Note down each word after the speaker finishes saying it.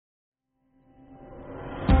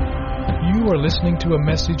are listening to a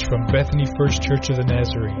message from Bethany First Church of the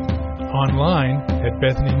Nazarene. Online at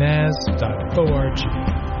bethanynaz.org.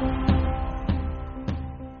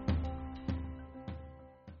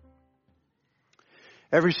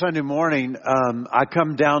 Every Sunday morning, I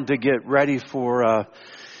come down to get ready for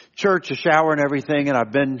church, a shower and everything, and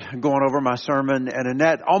I've been going over my sermon, and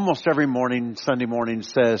Annette almost every morning, Sunday morning,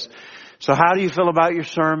 says, "So how do you feel about your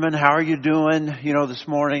sermon? How are you doing, this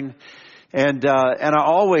morning?" And I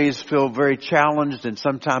always feel very challenged and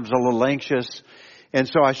sometimes a little anxious. And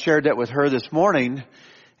so I shared that with her this morning.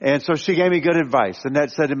 And so she gave me good advice.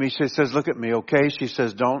 Annette said to me, she says, "Look at me, okay?" She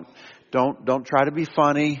says, don't try to be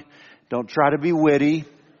funny. Don't try to be witty.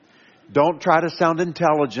 Don't try to sound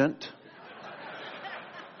intelligent.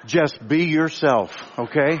 Just be yourself,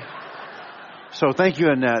 okay? So thank you,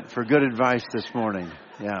 Annette, for good advice this morning.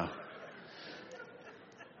 Yeah.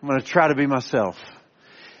 I'm going to try to be myself.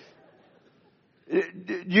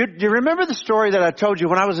 Do you remember the story that I told you?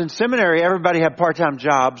 When I was in seminary, everybody had part-time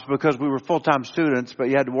jobs because we were full-time students, but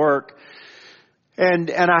you had to work.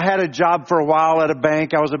 And I had a job for a while at a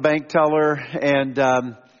bank. I was a bank teller. And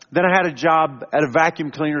then I had a job at a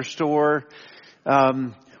vacuum cleaner store.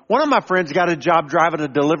 One of my friends got a job driving a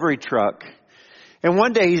delivery truck. And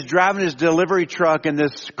one day he's driving his delivery truck and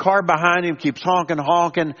this car behind him keeps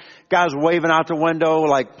honking. Guy's waving out the window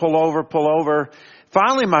like, pull over.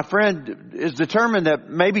 Finally, my friend is determined that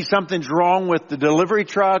maybe something's wrong with the delivery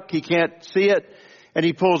truck. He can't see it. And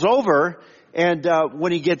he pulls over. And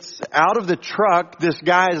when he gets out of the truck, this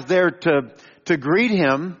guy is there to greet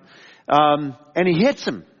him. And he hits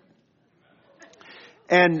him.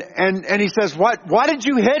 And he says, why did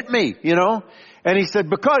you hit me? And he said,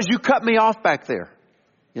 "Because you cut me off back there."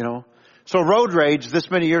 So road rage this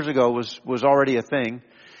many years ago was already a thing.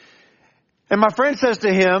 And my friend says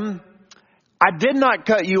to him, "I did not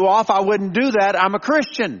cut you off. I wouldn't do that. I'm a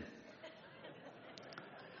Christian."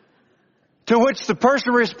 To which the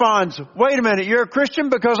person responds, "Wait a minute, you're a Christian?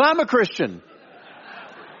 Because I'm a Christian."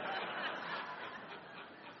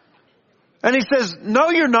 And he says, "No,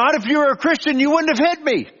 you're not. If you were a Christian, you wouldn't have hit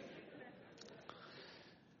me."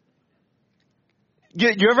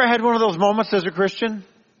 You ever had one of those moments as a Christian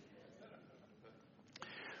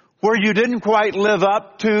where you didn't quite live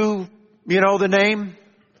up to, the name?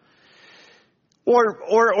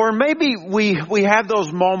 Or maybe we have those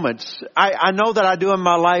moments. I know that I do in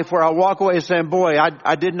my life where I walk away saying, "Boy,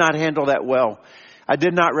 I did not handle that well. I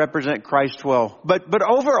did not represent Christ well." But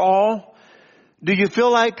overall, do you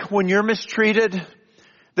feel like when you're mistreated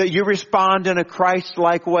that you respond in a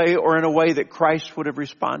Christ-like way or in a way that Christ would have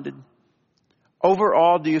responded?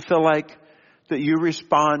 Overall, do you feel like that you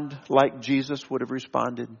respond like Jesus would have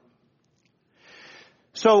responded?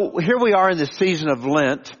 So here we are in this season of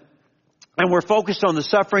Lent, and we're focused on the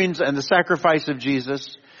sufferings and the sacrifice of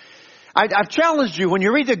Jesus. I've challenged you, when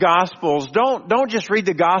you read the Gospels, don't just read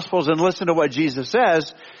the Gospels and listen to what Jesus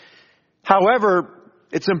says. However,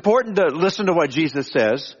 it's important to listen to what Jesus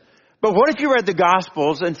says. But what if you read the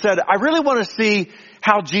Gospels and said, "I really want to see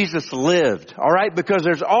how Jesus lived," all right? Because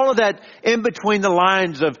there's all of that in between the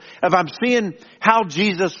lines of I'm seeing how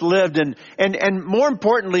Jesus lived and more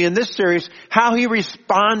importantly in this series, how he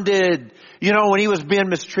responded, when he was being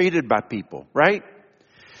mistreated by people, right?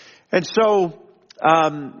 And so,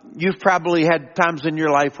 you've probably had times in your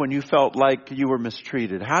life when you felt like you were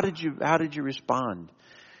mistreated. How did you respond?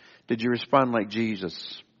 Did you respond like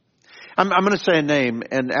Jesus? I'm going to say a name,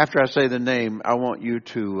 and after I say the name, I want you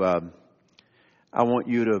to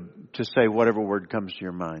say whatever word comes to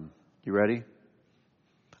your mind. You ready?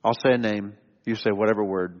 I'll say a name. You say whatever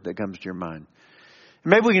word that comes to your mind.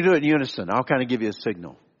 Maybe we can do it in unison. I'll kind of give you a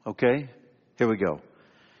signal. Okay? Here we go.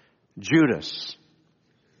 Judas.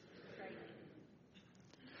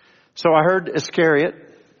 So I heard Iscariot,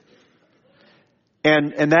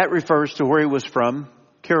 and that refers to where he was from,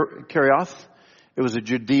 Kerioth. It was a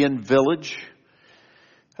Judean village.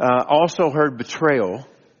 Also heard betrayal,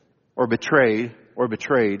 or betrayed.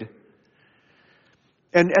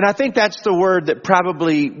 And I think that's the word that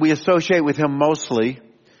probably we associate with him mostly.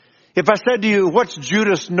 If I said to you, "What's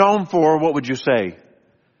Judas known for?" what would you say?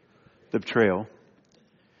 The betrayal.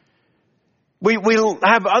 We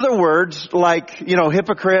have other words like,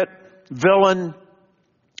 hypocrite, villain.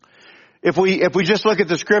 If we just look at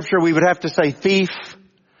the scripture, we would have to say thief,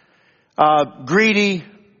 greedy,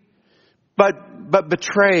 but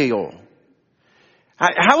betrayal.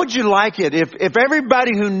 How would you like it if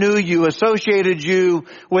everybody who knew you associated you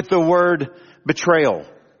with the word betrayal?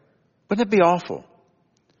 Wouldn't it be awful?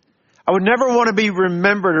 I would never want to be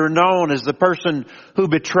remembered or known as the person who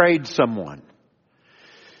betrayed someone.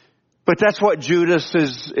 But that's what Judas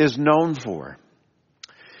is known for.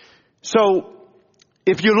 So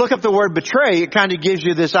if you look up the word betray, it kind of gives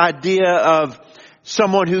you this idea of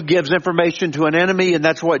someone who gives information to an enemy, and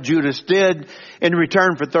that's what Judas did in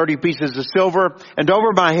return for 30 pieces of silver. And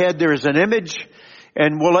over my head there is an image,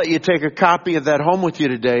 and we'll let you take a copy of that home with you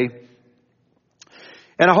today.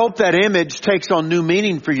 And I hope that image takes on new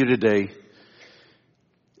meaning for you today.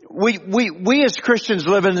 We as Christians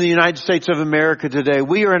living in the United States of America today,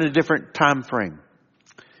 we are in a different time frame.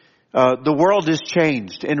 The world has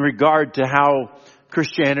changed in regard to how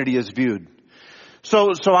Christianity is viewed.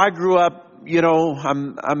 So I grew up,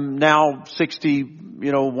 I'm now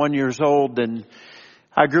 61 years old, and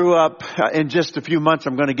I grew up in just a few months.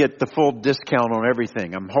 I'm going to get the full discount on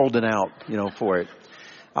everything. I'm holding out, for it.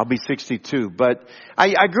 I'll be 62. But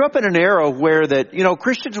I grew up in an era where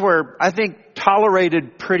Christians were, I think,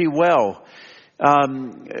 tolerated pretty well.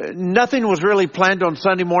 Nothing was really planned on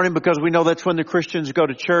Sunday morning because we know that's when the Christians go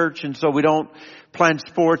to church, and so we don't plan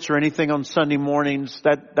sports or anything on Sunday mornings.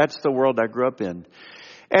 That's the world I grew up in.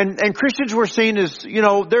 And Christians were seen as,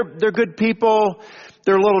 they're good people.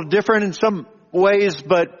 They're a little different in some ways,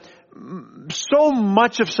 but so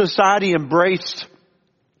much of society embraced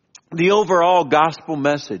the overall gospel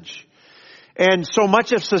message. And so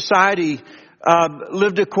much of society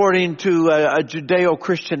lived according to a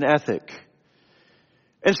Judeo-Christian ethic.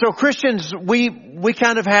 And so Christians, we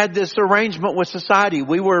kind of had this arrangement with society.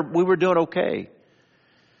 We were doing okay.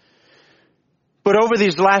 But over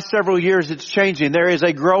these last several years, it's changing. There is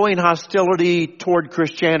a growing hostility toward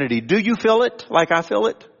Christianity. Do you feel it like I feel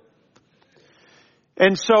it?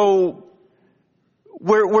 And so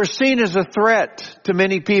we're seen as a threat to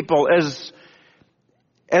many people, as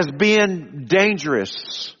being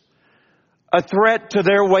dangerous, a threat to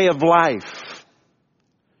their way of life.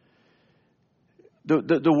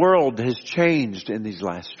 The world has changed in these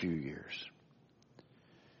last few years.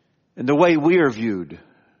 And the way we are viewed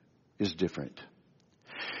is different.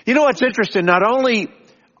 You know what's interesting? Not only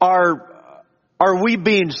are we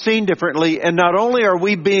being seen differently, and not only are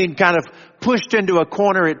we being kind of pushed into a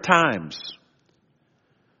corner at times,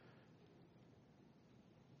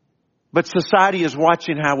 but society is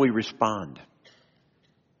watching how we respond.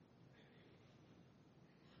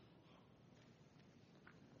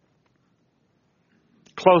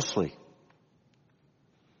 Closely.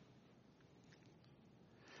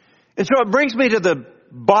 And so it brings me to the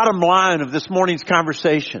bottom line of this morning's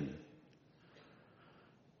conversation.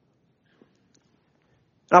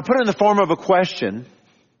 I'll put it in the form of a question.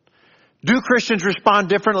 Do Christians respond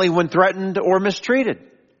differently when threatened or mistreated?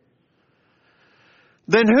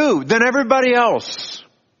 Than who? Than everybody else?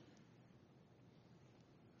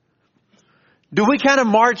 Do we kind of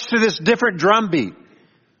march to this different drumbeat?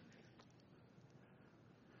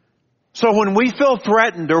 So when we feel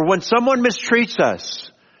threatened or when someone mistreats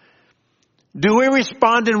us, do we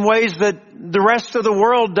respond in ways that the rest of the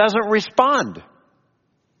world doesn't respond?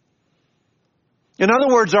 In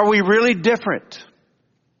other words, are we really different?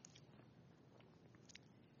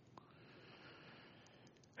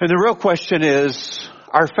 And the real question is,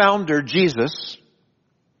 our founder, Jesus,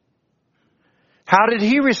 how did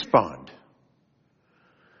he respond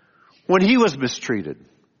when he was mistreated,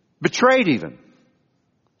 betrayed even?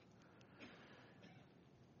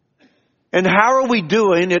 And how are we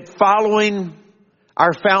doing at following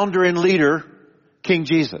our founder and leader, King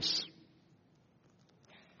Jesus?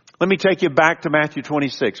 Let me take you back to Matthew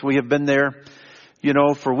 26. We have been there,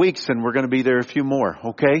 for weeks, and we're going to be there a few more,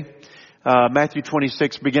 okay? Matthew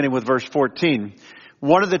 26, beginning with verse 14.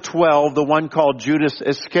 One of the 12, the one called Judas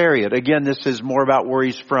Iscariot. Again, this is more about where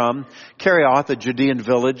he's from. Kerioth, a Judean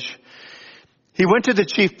village. He went to the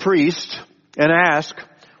chief priest and asked,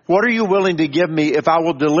 "What are you willing to give me if I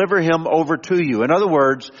will deliver him over to you?" In other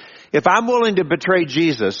words, if I'm willing to betray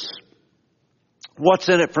Jesus, what's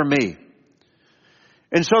in it for me?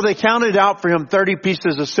 And so they counted out for him 30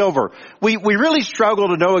 pieces of silver. We really struggle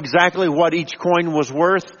to know exactly what each coin was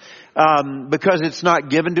worth, because it's not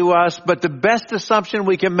given to us. But the best assumption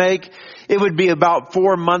we can make, it would be about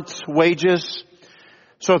 4 months' wages.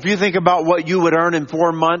 So if you think about what you would earn in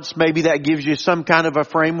 4 months, maybe that gives you some kind of a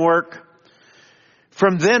framework.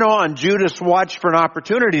 From then on, Judas watched for an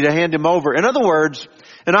opportunity to hand him over. In other words,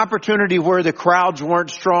 an opportunity where the crowds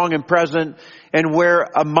weren't strong and present, and where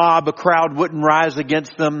a crowd wouldn't rise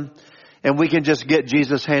against them, and we can just get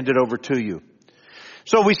Jesus handed over to you.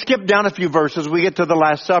 So we skip down a few verses. We get to the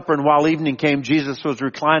Last Supper, and while evening came, Jesus was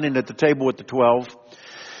reclining at the table with the 12.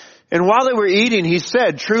 And while they were eating, he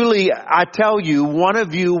said, "Truly, I tell you, one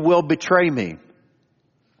of you will betray me."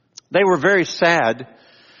 They were very sad.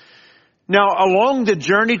 Now, along the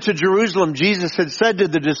journey to Jerusalem, Jesus had said to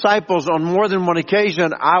the disciples on more than one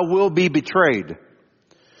occasion, "I will be betrayed."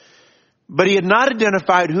 But he had not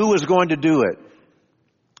identified who was going to do it.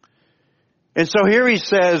 And so here he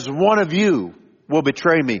says, one of you will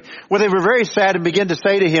betray me. Well, they were very sad and began to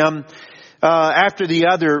say to him, after the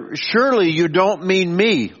other, surely you don't mean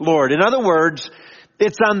me, Lord. In other words,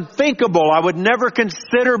 it's unthinkable. I would never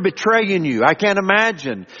consider betraying you. I can't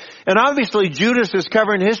imagine. And obviously Judas is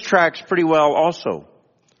covering his tracks pretty well also.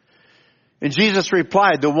 And Jesus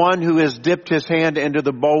replied, the one who has dipped his hand into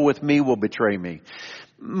the bowl with me will betray me.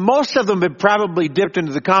 Most of them had probably dipped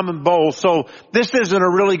into the common bowl, so this isn't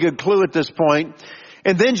a really good clue at this point.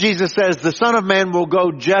 And then Jesus says, the Son of Man will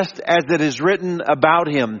go just as it is written about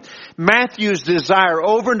him. Matthew's desire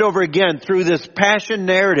over and over again through this passion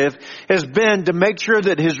narrative has been to make sure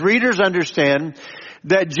that his readers understand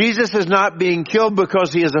that Jesus is not being killed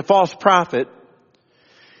because he is a false prophet,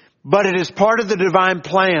 but it is part of the divine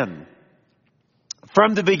plan.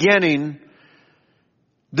 From the beginning,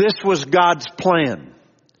 this was God's plan.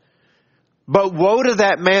 But woe to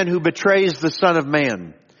that man who betrays the Son of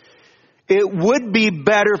Man. It would be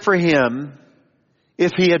better for him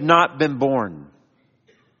if he had not been born.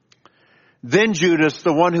 Then Judas,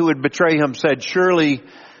 the one who would betray him, said, surely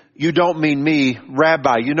you don't mean me,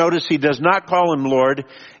 Rabbi. You notice he does not call him Lord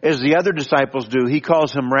as the other disciples do. He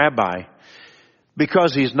calls him Rabbi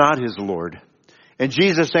because he's not his Lord. And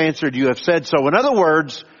Jesus answered, you have said so. In other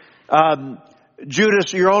words,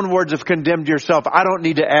 Judas, your own words have condemned yourself. I don't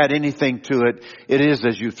need to add anything to it. It is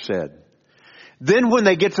as you've said. Then when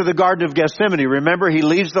they get to the Garden of Gethsemane, remember he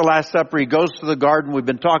leaves the Last Supper, he goes to the garden. We've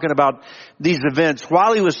been talking about these events.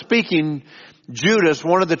 While he was speaking, Judas,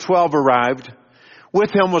 one of the 12, arrived. With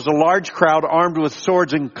him was a large crowd armed with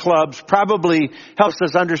swords and clubs. Probably helps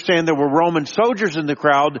us understand there were Roman soldiers in the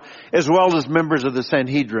crowd as well as members of the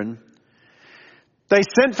Sanhedrin. They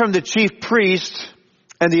sent from the chief priests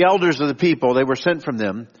and the elders of the people. They were sent from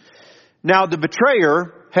them. Now the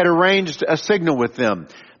betrayer had arranged a signal with them.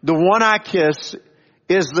 The one I kiss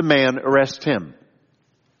is the man, arrest him.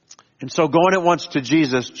 And so going at once to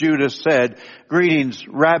Jesus, Judas said, greetings,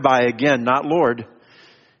 Rabbi, again, not Lord.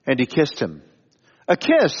 And he kissed him. A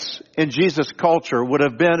kiss in Jesus' culture would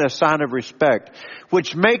have been a sign of respect,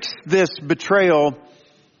 which makes this betrayal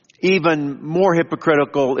even more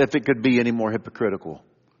hypocritical, if it could be any more hypocritical.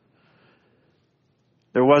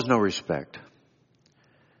 There was no respect.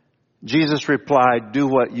 Jesus replied, do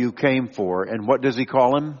what you came for. And what does he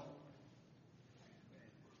call him?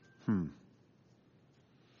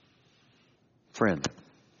 Friend.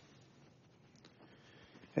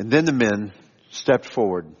 And then the men stepped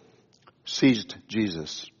forward, seized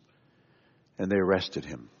Jesus, and they arrested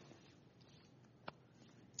him.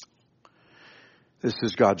 This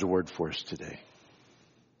is God's word for us today.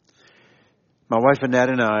 My wife Annette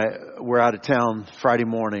and I were out of town Friday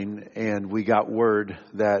morning, and we got word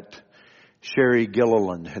that Sherry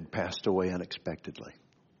Gilliland had passed away unexpectedly.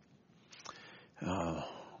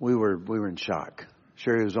 We were in shock.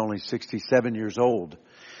 Sherry was only 67 years old.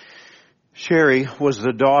 Sherry was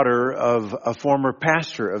the daughter of a former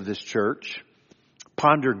pastor of this church,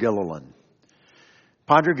 Ponder Gilliland.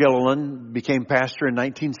 Ponder Gilliland became pastor in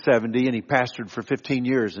 1970, and he pastored for 15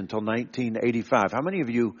 years until 1985. How many of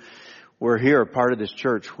you were here a part of this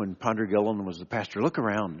church when Ponder Gilliland was the pastor? Look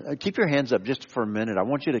around. Keep your hands up just for a minute. I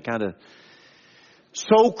want you to kind of...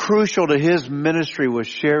 So crucial to his ministry was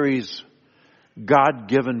Sherry's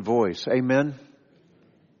God-given voice. Amen?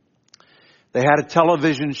 They had a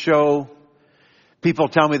television show. People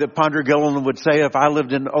tell me that Ponder Gilliland would say, if I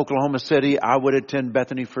lived in Oklahoma City, I would attend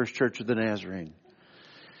Bethany First Church of the Nazarene.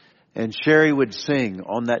 And Sherry would sing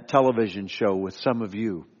on that television show with some of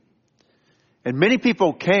you. And many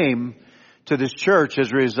people came to this church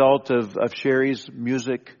as a result of Sherry's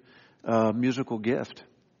musical gift.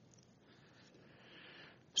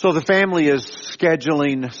 So the family is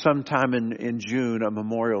scheduling sometime in June a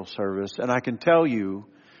memorial service. And I can tell you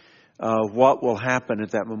what will happen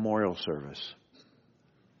at that memorial service.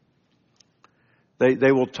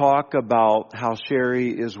 They will talk about how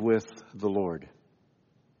Sherry is with the Lord.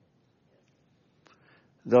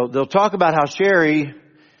 They'll talk about how Sherry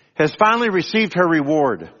has finally received her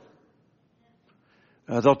reward.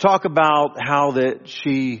 They'll talk about how that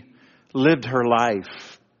she lived her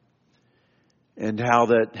life and how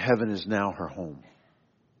that heaven is now her home.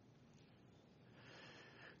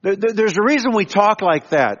 There's a reason we talk like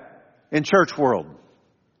that in church world.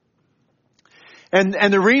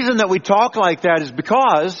 And the reason that we talk like that is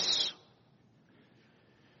because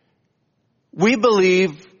we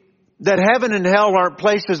believe that heaven and hell aren't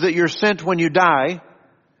places that you're sent when you die.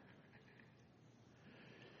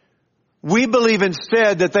 We believe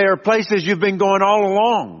instead that they are places you've been going all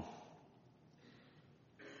along.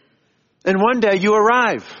 And one day you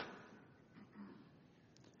arrive.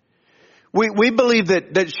 We believe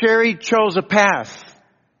that Sherry chose a path.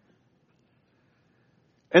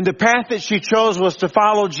 And the path that she chose was to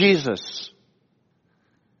follow Jesus.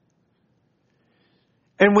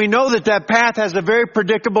 And we know that path has a very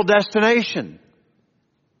predictable destination.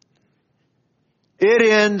 It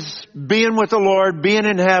ends being with the Lord, being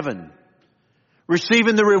in heaven,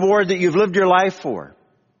 receiving the reward that you've lived your life for.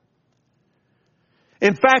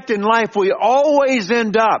 In fact, in life, we always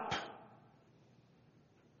end up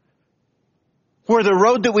where the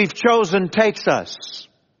road that we've chosen takes us.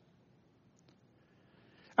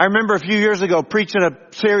 I remember a few years ago preaching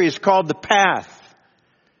a series called The Path.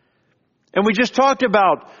 And we just talked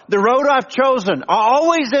about the road I've chosen. I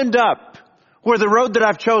always end up where the road that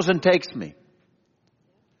I've chosen takes me.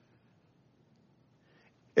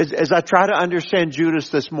 As I try to understand Judas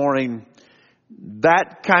this morning,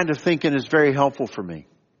 that kind of thinking is very helpful for me.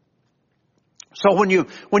 So when you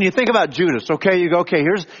think about Judas, okay, you go, okay,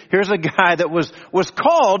 here's a guy that was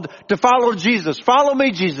called to follow Jesus. Follow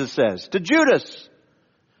me, Jesus says to Judas.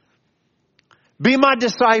 Be my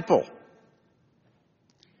disciple.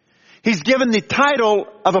 He's given the title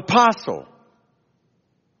of apostle.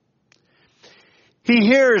 He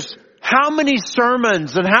hears how many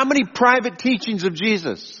sermons and how many private teachings of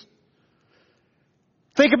Jesus.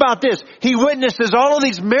 Think about this. He witnesses all of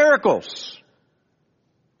these miracles.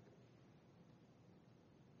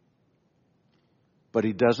 But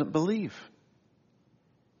he doesn't believe.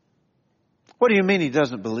 What do you mean he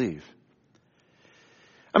doesn't believe?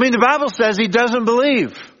 I mean, the Bible says he doesn't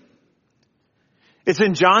believe. It's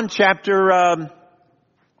in John chapter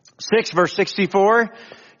 6, verse 64.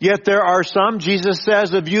 Yet there are some, Jesus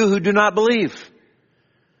says, of you who do not believe.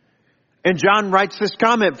 And John writes this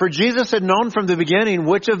comment, for Jesus had known from the beginning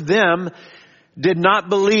which of them did not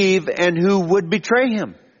believe and who would betray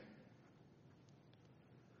him.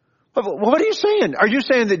 What are you saying? Are you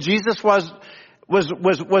saying that Jesus was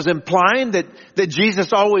implying that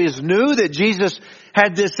Jesus always knew, that Jesus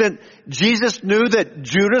had this, Jesus knew that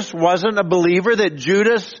Judas wasn't a believer, that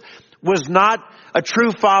Judas was not a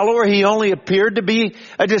true follower. He only appeared to be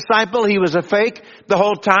a disciple. He was a fake the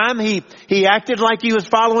whole time. He acted like he was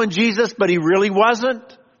following Jesus, but he really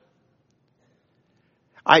wasn't.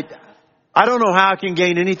 I don't know how I can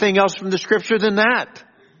gain anything else from the scripture than that.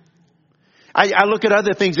 I look at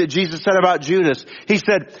other things that Jesus said about Judas. He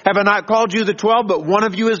said, have I not called you the 12, but one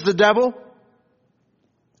of you is the devil?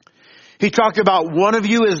 He talked about one of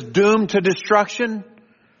you is doomed to destruction.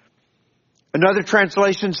 Another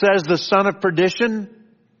translation says the son of perdition.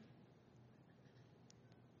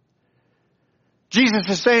 Jesus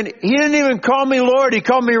is saying, he didn't even call me Lord, he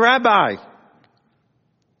called me Rabbi.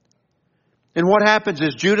 And what happens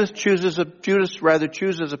is Judas chooses a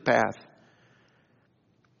path.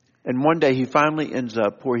 And one day he finally ends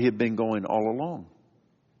up where he had been going all along.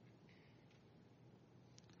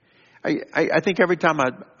 I think every time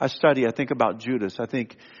I study, I think about Judas. I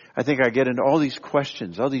think I get into all these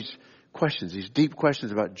questions, these deep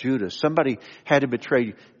questions about Judas. Somebody had to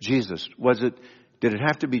betray Jesus. Did it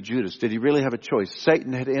have to be Judas? Did he really have a choice?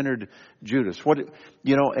 Satan had entered Judas.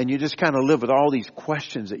 And you just kind of live with all these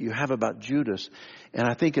questions that you have about Judas. And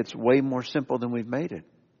I think it's way more simple than we've made it.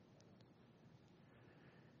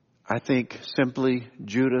 I think simply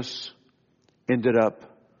Judas ended up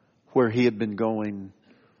where he had been going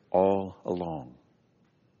all along.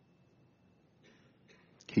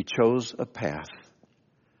 He chose a path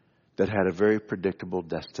that had a very predictable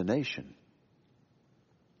destination.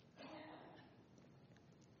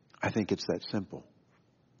 I think it's that simple.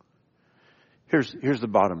 Here's the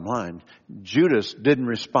bottom line. Judas didn't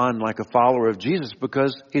respond like a follower of Jesus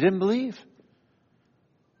because he didn't believe.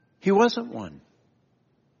 He wasn't one.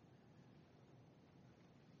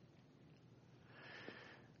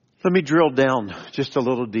 Let me drill down just a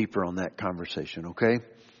little deeper on that conversation, okay?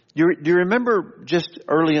 Do you remember just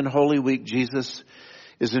early in Holy Week, Jesus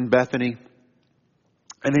is in Bethany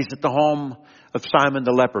and he's at the home of Simon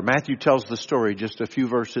the leper. Matthew tells the story just a few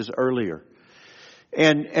verses earlier.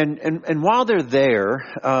 And while they're there,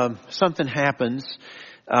 something happens.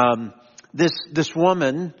 This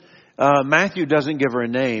woman, Matthew doesn't give her a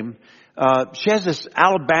name. She has this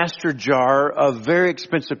alabaster jar of very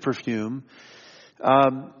expensive perfume.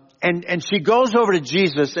 And she goes over to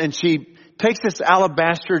Jesus and she takes this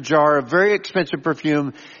alabaster jar of very expensive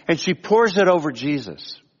perfume and she pours it over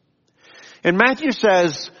Jesus. And Matthew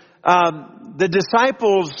says, the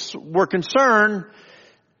disciples were concerned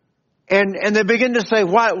and they begin to say,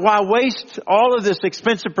 why waste all of this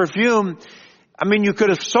expensive perfume? I mean, you could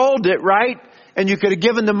have sold it, right? And you could have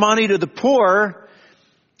given the money to the poor.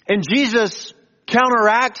 And Jesus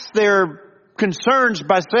counteracts their concerns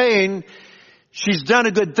by saying, she's done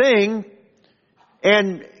a good thing.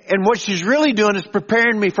 And what she's really doing is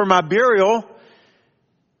preparing me for my burial.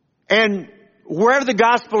 And wherever the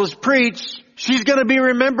gospel is preached, she's going to be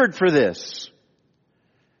remembered for this.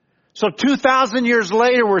 So 2,000 years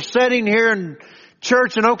later, we're sitting here in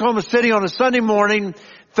church in Oklahoma City on a Sunday morning,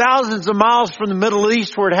 thousands of miles from the Middle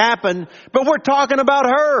East where it happened, but we're talking about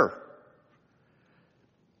her.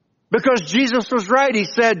 Because Jesus was right. He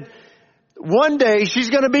said, one day she's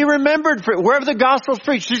going to be remembered for, wherever the gospel's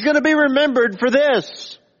preached, she's going to be remembered for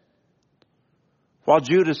this. While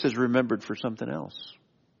Judas is remembered for something else.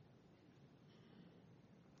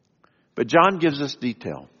 But John gives us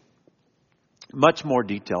detail. Much more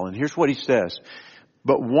detail. And here's what he says.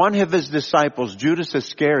 But one of his disciples, Judas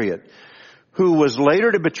Iscariot, who was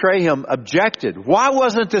later to betray him, objected. Why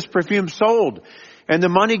wasn't this perfume sold and the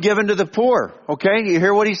money given to the poor? Okay, you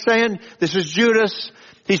hear what he's saying? This is Judas.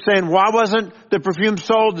 He's saying, why wasn't the perfume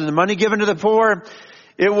sold and the money given to the poor?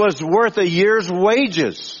 It was worth a year's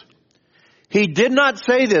wages. He did not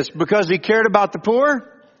say this because he cared about the poor,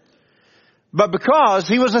 but because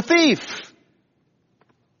he was a thief.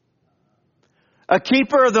 A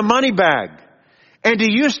keeper of the money bag. And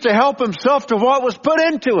he used to help himself to what was put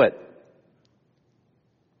into it.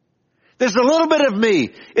 There's a little bit of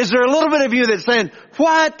me. Is there a little bit of you that's saying,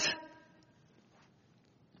 what?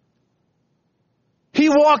 He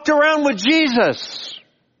walked around with Jesus.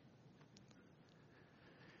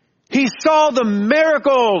 He saw the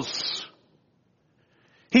miracles.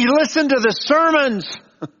 He listened to the sermons.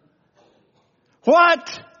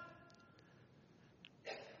 What?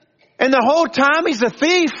 And the whole time he's a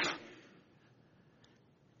thief.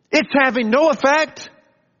 It's having no effect.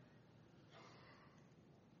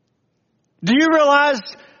 Do you realize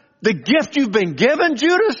the gift you've been given,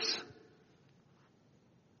 Judas?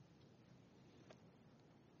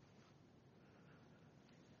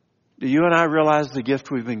 Do you and I realize the gift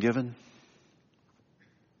we've been given?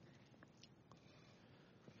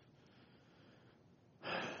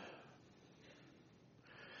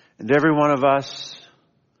 And every one of us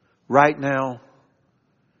right now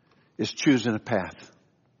is choosing a path.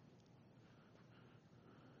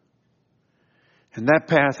 And that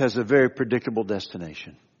path has a very predictable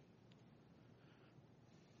destination.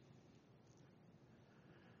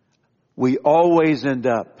 We always end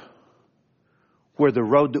up where the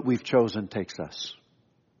road that we've chosen takes us.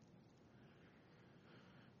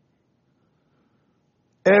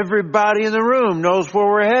 Everybody in the room knows where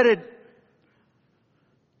we're headed.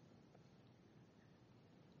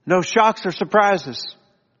 No shocks or surprises.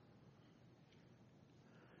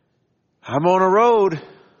 I'm on a road.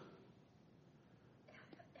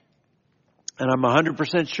 And I'm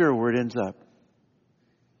 100% sure where it ends up.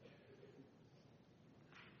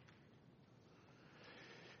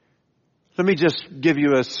 Let me just give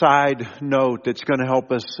you a side note that's going to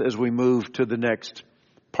help us as we move to the next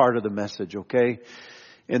part of the message, okay?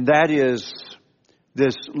 And that is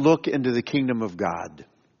this look into the kingdom of God.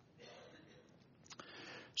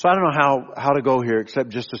 So I don't know how to go here except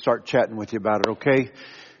just to start chatting with you about it, okay?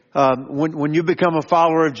 When you become a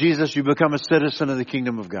follower of Jesus, you become a citizen of the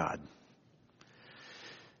kingdom of God.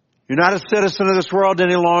 You're not a citizen of this world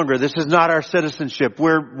any longer. This is not our citizenship.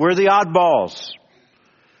 We're the oddballs.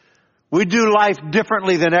 We do life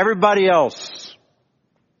differently than everybody else.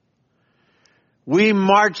 We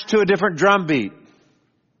march to a different drumbeat.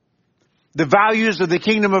 The values of the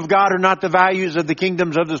kingdom of God are not the values of the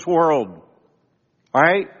kingdoms of this world. All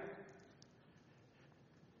right?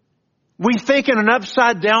 We think in an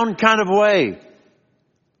upside down kind of way.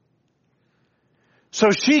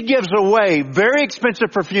 So she gives away very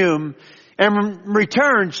expensive perfume, and in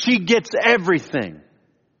return, she gets everything.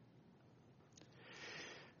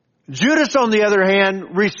 Judas, on the other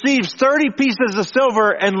hand, receives 30 pieces of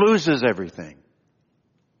silver and loses everything.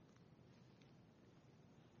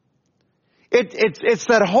 It's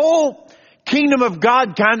that whole kingdom of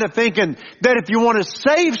God kind of thinking that if you want to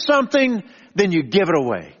save something, then you give it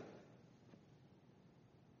away.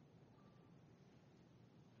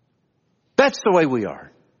 That's the way we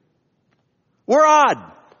are. We're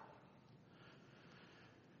odd.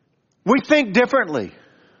 We think differently.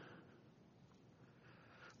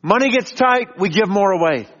 Money gets tight, we give more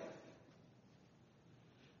away.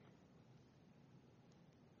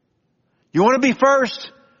 You want to be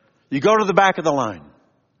first? You go to the back of the line.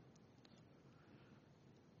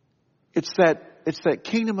 It's that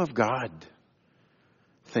kingdom of God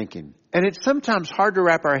thinking. And it's sometimes hard to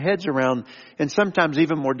wrap our heads around, and sometimes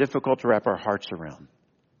even more difficult to wrap our hearts around.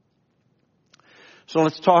 So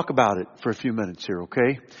let's talk about it for a few minutes here,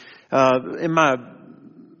 okay? In my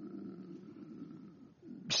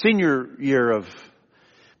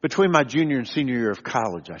between my junior and senior year of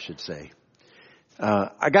college, I should say,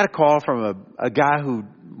 I got a call from a guy who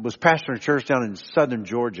was pastoring a church down in southern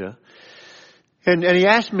Georgia. And he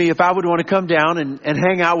asked me if I would want to come down and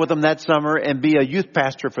hang out with him that summer and be a youth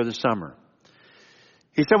pastor for the summer.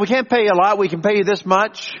 He said, we can't pay you a lot. We can pay you this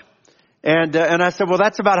much. And I said, well,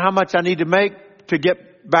 that's about how much I need to make to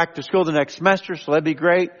get back to school the next semester. So that'd be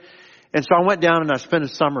great. And so I went down and I spent a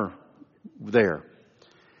summer there.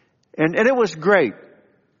 And it was great.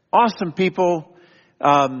 Awesome people.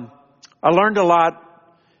 I learned a lot,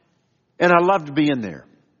 and I loved being there.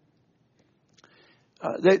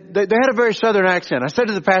 They had a very southern accent. I said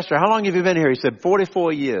to the pastor, how long have you been here? He said,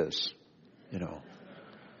 44 years.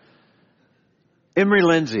 Emery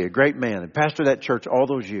Lindsay, a great man, and pastored that church all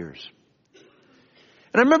those years.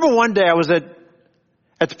 And I remember one day I was at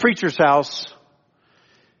the preacher's house,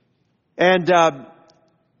 and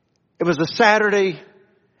it was a Saturday,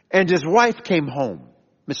 and his wife came home,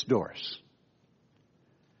 Miss Doris.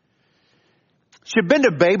 She'd been to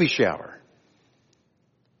a baby shower.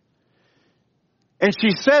 And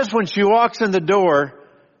she says when she walks in the door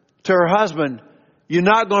to her husband, you're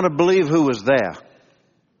not going to believe who was there.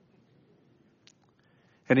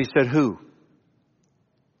 And he said, who?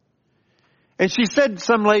 And she said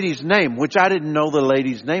some lady's name, which I didn't know the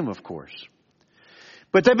lady's name, of course.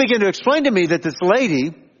 But they began to explain to me that this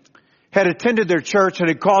lady had attended their church and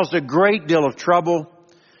had caused a great deal of trouble,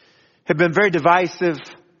 had been very divisive,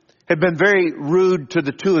 had been very rude to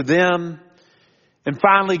the two of them, and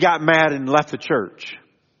finally got mad and left the church.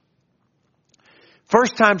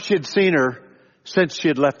 First time she had seen her since she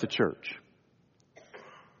had left the church.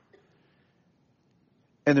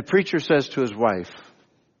 And the preacher says to his wife,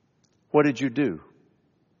 what did you do?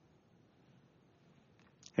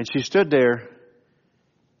 And she stood there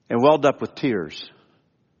and welled up with tears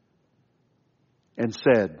and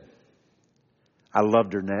said, I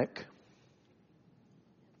loved her neck.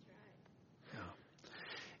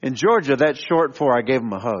 In Georgia, that's short for I gave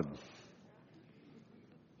them a hug.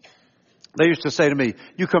 They used to say to me,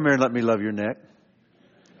 you come here and let me love your neck.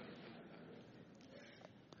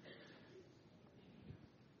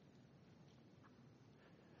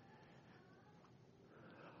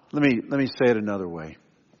 Let me say it another way.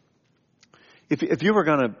 If you were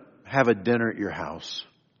going to have a dinner at your house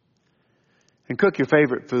and cook your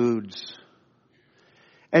favorite foods,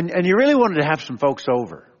 and you really wanted to have some folks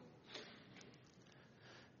over,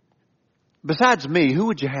 besides me, who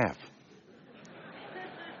would you have?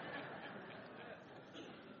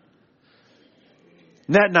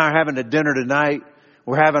 Nat and I are having a dinner tonight.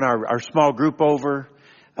 We're having our small group over.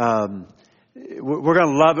 We're going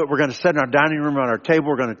to love it. We're going to sit in our dining room on our table.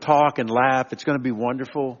 We're going to talk and laugh. It's going to be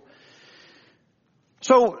wonderful.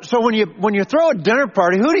 So when you throw a dinner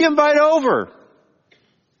party, who do you invite over?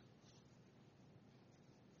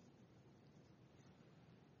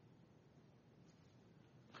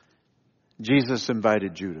 Jesus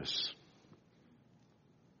invited Judas.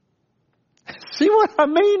 See what I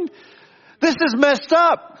mean? This is messed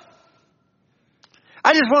up.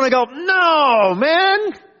 I just want to go, no,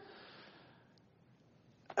 man.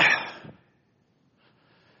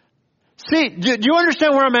 See, do you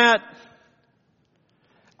understand where I'm at?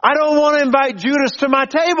 I don't want to invite Judas to my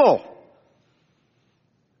table.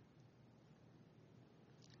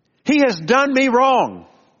 He has done me wrong.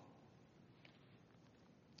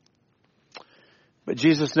 But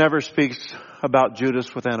Jesus never speaks about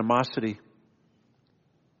Judas with animosity.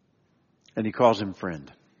 And he calls him friend.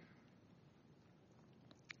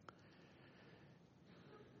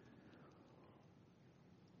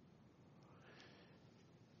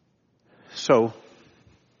 So,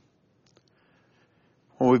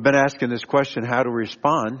 when we've been asking this question, how to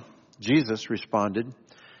respond, Jesus responded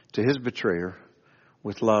to his betrayer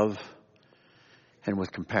with love and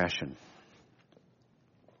with compassion.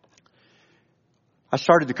 I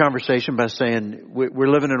started the conversation by saying we're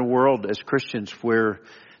living in a world as Christians where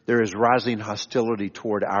there is rising hostility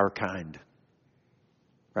toward our kind.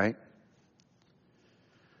 Right?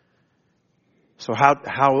 So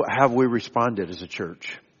how have we responded as a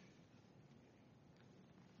church?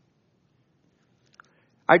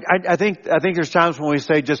 I think there's times when we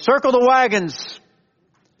say, just circle the wagons.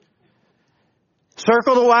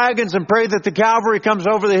 Circle the wagons and pray that the Calvary comes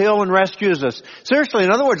over the hill and rescues us. Seriously,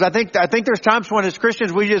 in other words, I think there's times when as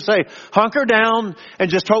Christians we just say, hunker down and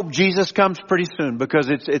just hope Jesus comes pretty soon because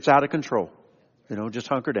it's out of control. Just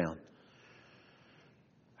hunker down.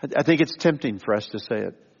 I think it's tempting for us to say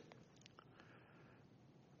it.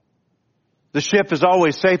 The ship is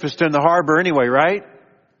always safest in the harbor anyway, right?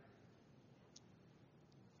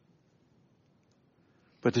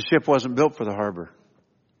 But the ship wasn't built for the harbor.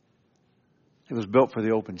 It was built for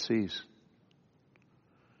the open seas.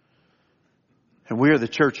 And we are the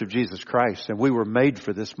church of Jesus Christ, and we were made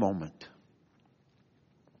for this moment.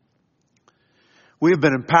 We have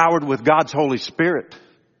been empowered with God's Holy Spirit.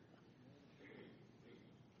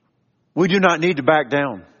 We do not need to back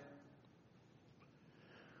down.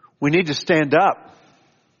 We need to stand up.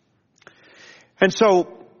 And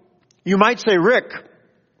so, you might say, Rick,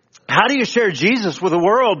 how do you share Jesus with a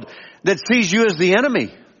world that sees you as the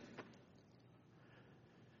enemy?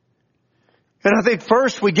 And I think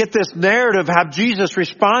first we get this narrative how Jesus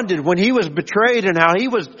responded when He was betrayed and how He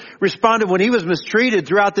responded when He was mistreated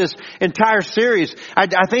throughout this entire series.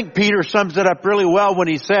 I think Peter sums it up really well when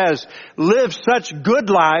he says, live such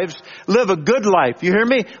good lives, live a good life. You hear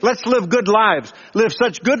me? Let's live good lives. Live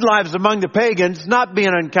such good lives among the pagans, not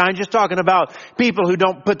being unkind, just talking about people who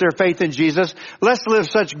don't put their faith in Jesus. Let's live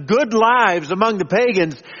such good lives among the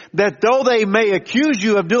pagans that though they may accuse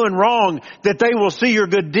you of doing wrong, that they will see your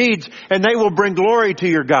good deeds and they will bring glory to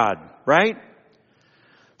your God, right?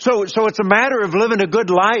 So it's a matter of living a good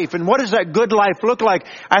life. And what does that good life look like?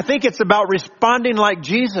 I think it's about responding like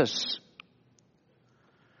Jesus.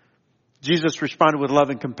 Jesus responded with love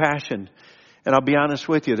and compassion. And I'll be honest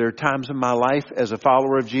with you, there are times in my life as a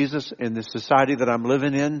follower of Jesus in the society that I'm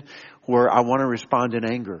living in where I want to respond in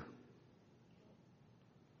anger.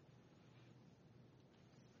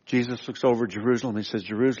 Jesus looks over Jerusalem. He says,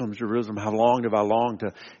 Jerusalem, Jerusalem, how long have I longed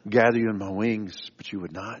to gather you in my wings, but you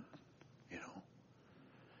would not,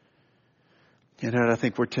 And I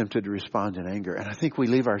think we're tempted to respond in anger. And I think we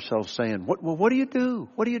leave ourselves saying, what do you do?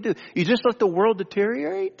 What do you do? You just let the world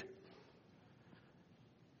deteriorate?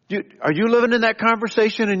 Are you living in that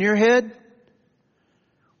conversation in your head?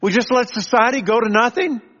 We just let society go to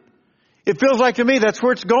nothing? It feels like to me that's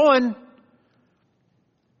where it's going.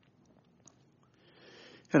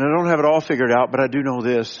 And I don't have it all figured out, but I do know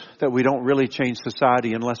this, that we don't really change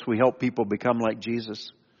society unless we help people become like Jesus.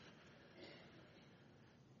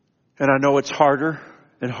 And I know it's harder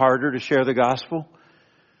and harder to share the gospel,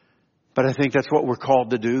 but I think that's what we're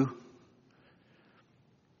called to do.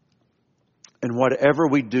 And whatever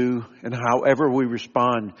we do and however we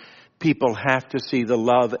respond, people have to see the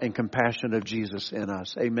love and compassion of Jesus in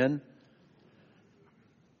us. Amen?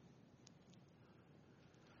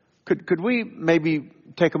 Could we maybe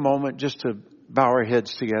take a moment just to bow our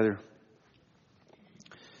heads together?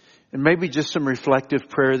 And maybe just some reflective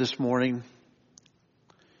prayer this morning.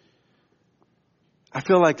 I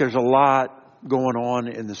feel like there's a lot going on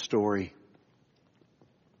in the story.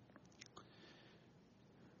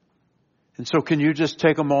 And so can you just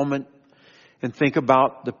take a moment and think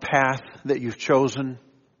about the path that you've chosen?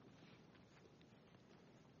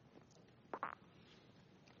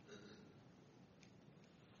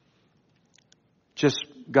 Just,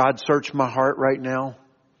 God, search my heart right now.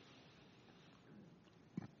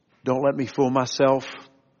 Don't let me fool myself.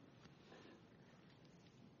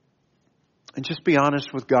 And just be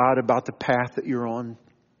honest with God about the path that you're on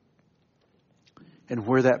and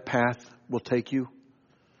where that path will take you.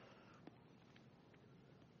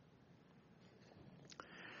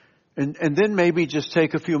 And then maybe just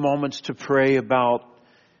take a few moments to pray about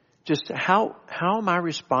just how am I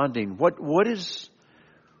responding? What is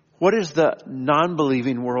the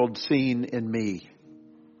non-believing world seeing in me?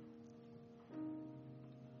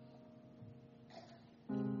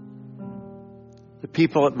 The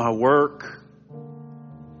people at my work,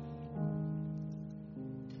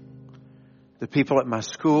 the people at my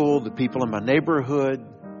school, the people in my neighborhood.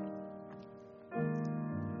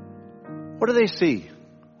 What do they see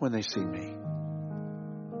when they see me?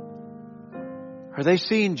 Are they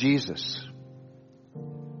seeing Jesus?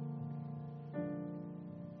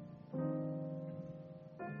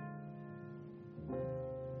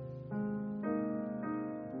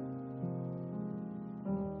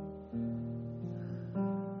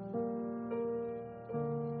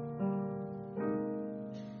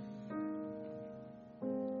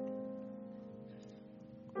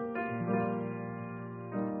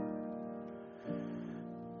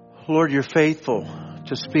 Lord, you're faithful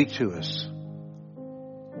to speak to us.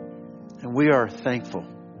 And we are thankful.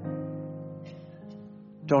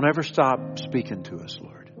 Don't ever stop speaking to us,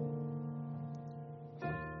 Lord.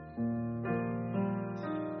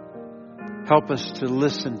 Help us to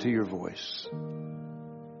listen to your voice.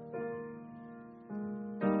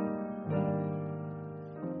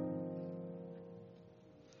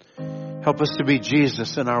 Help us to be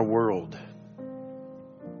Jesus in our world.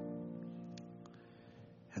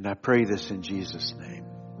 And I pray this in Jesus' name.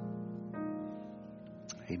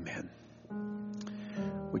 Amen.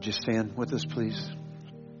 Would you stand with us, please?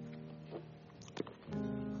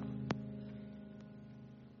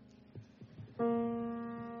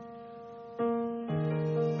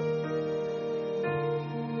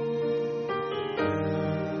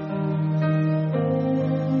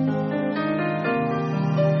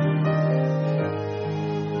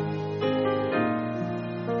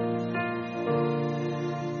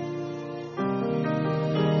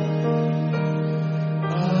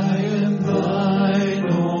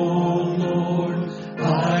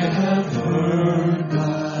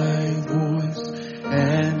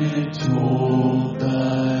 told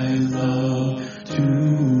thy love to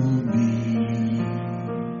me,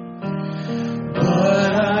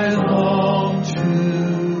 but I long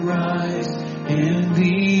to rise in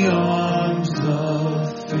the arms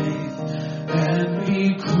of faith and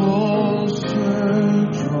be closer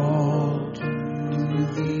drawn to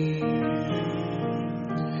thee.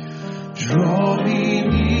 Draw me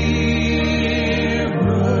nearer,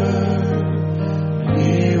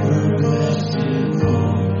 nearer, blessed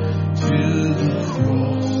Lord, to the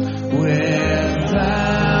cross where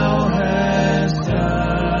thou hast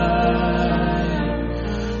died.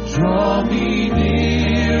 Draw me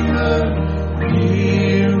nearer,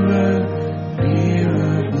 nearer,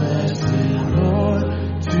 nearer, blessed Lord,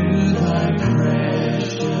 to thy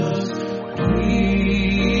precious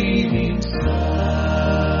bleeding side.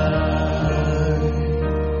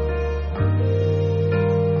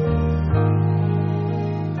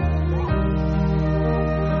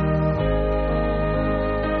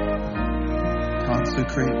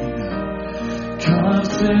 Consecrate me now.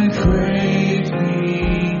 Consecrate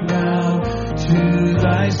me now to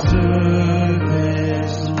thy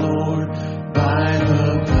service, Lord, by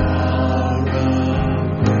the power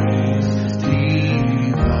of grace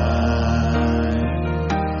divine.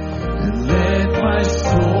 And let my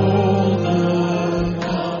soul look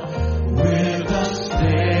up with a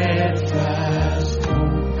steadfast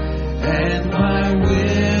hope, and my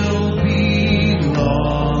will be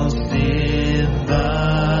lost in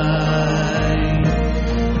thine.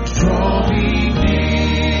 Draw me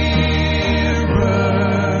nearer,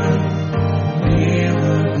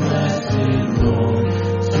 nearer, blessed Lord,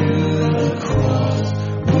 to the cross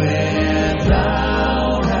where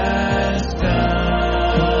thou hast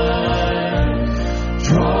died.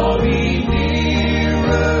 Draw me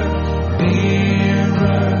nearer,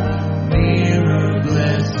 nearer, nearer,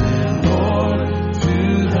 blessed Lord, to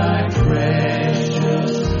thy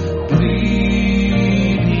precious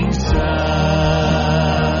bleeding side.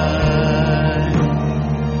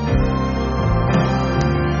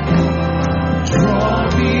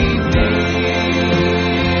 Draw me nearer,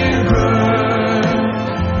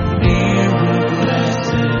 nearer,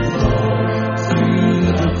 blessed Lord, to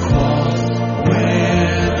the cross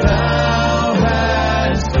where thou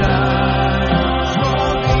hast died. Draw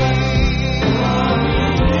me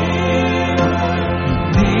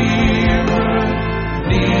nearer,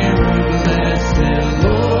 nearer, blessed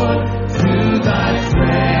Lord, to thy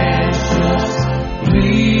precious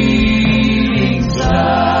bleeding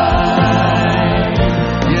side.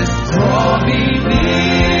 Yes, draw me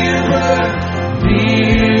nearer,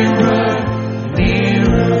 nearer,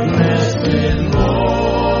 nearer, blessed Lord,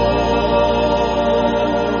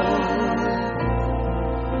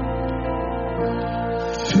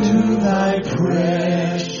 to thy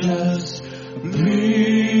precious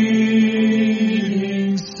bleeding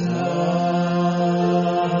side.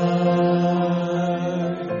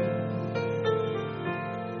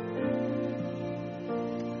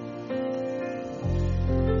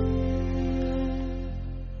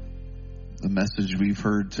 The message we've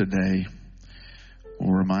heard today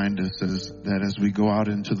will remind us that as we go out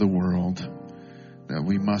into the world, that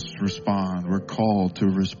we must respond. We're called to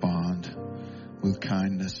respond with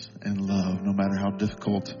kindness and love, no matter how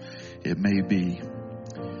difficult it may be.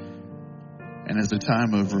 And as a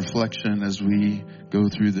time of reflection, as we go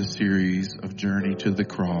through this series of Journey to the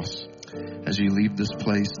Cross, as you leave this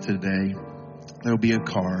place today, there'll be a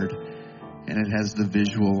card, and it has the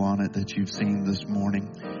visual on it that you've seen this morning.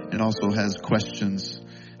 It also has questions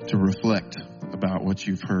to reflect about what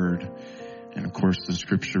you've heard. And of course, the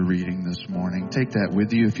scripture reading this morning. Take that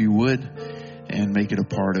with you if you would, and make it a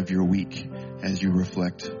part of your week as you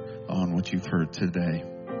reflect on what you've heard today.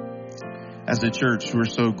 As a church, we're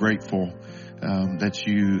so grateful that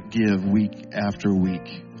you give week after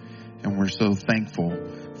week. And we're so thankful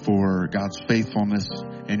for God's faithfulness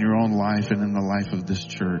in your own life and in the life of this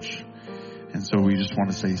church. And so we just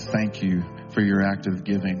want to say thank you for your act of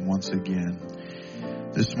giving once again.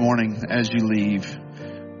 This morning, as you leave,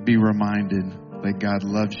 be reminded that God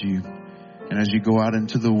loves you. And as you go out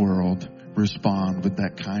into the world, respond with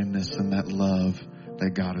that kindness and that love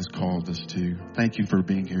that God has called us to. Thank you for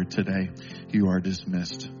being here today. You are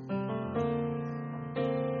dismissed.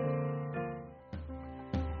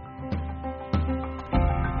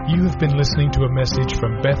 You have been listening to a message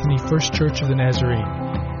from Bethany First Church of the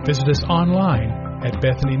Nazarene. Visit us online at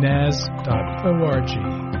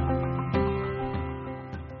bethanynaz.org.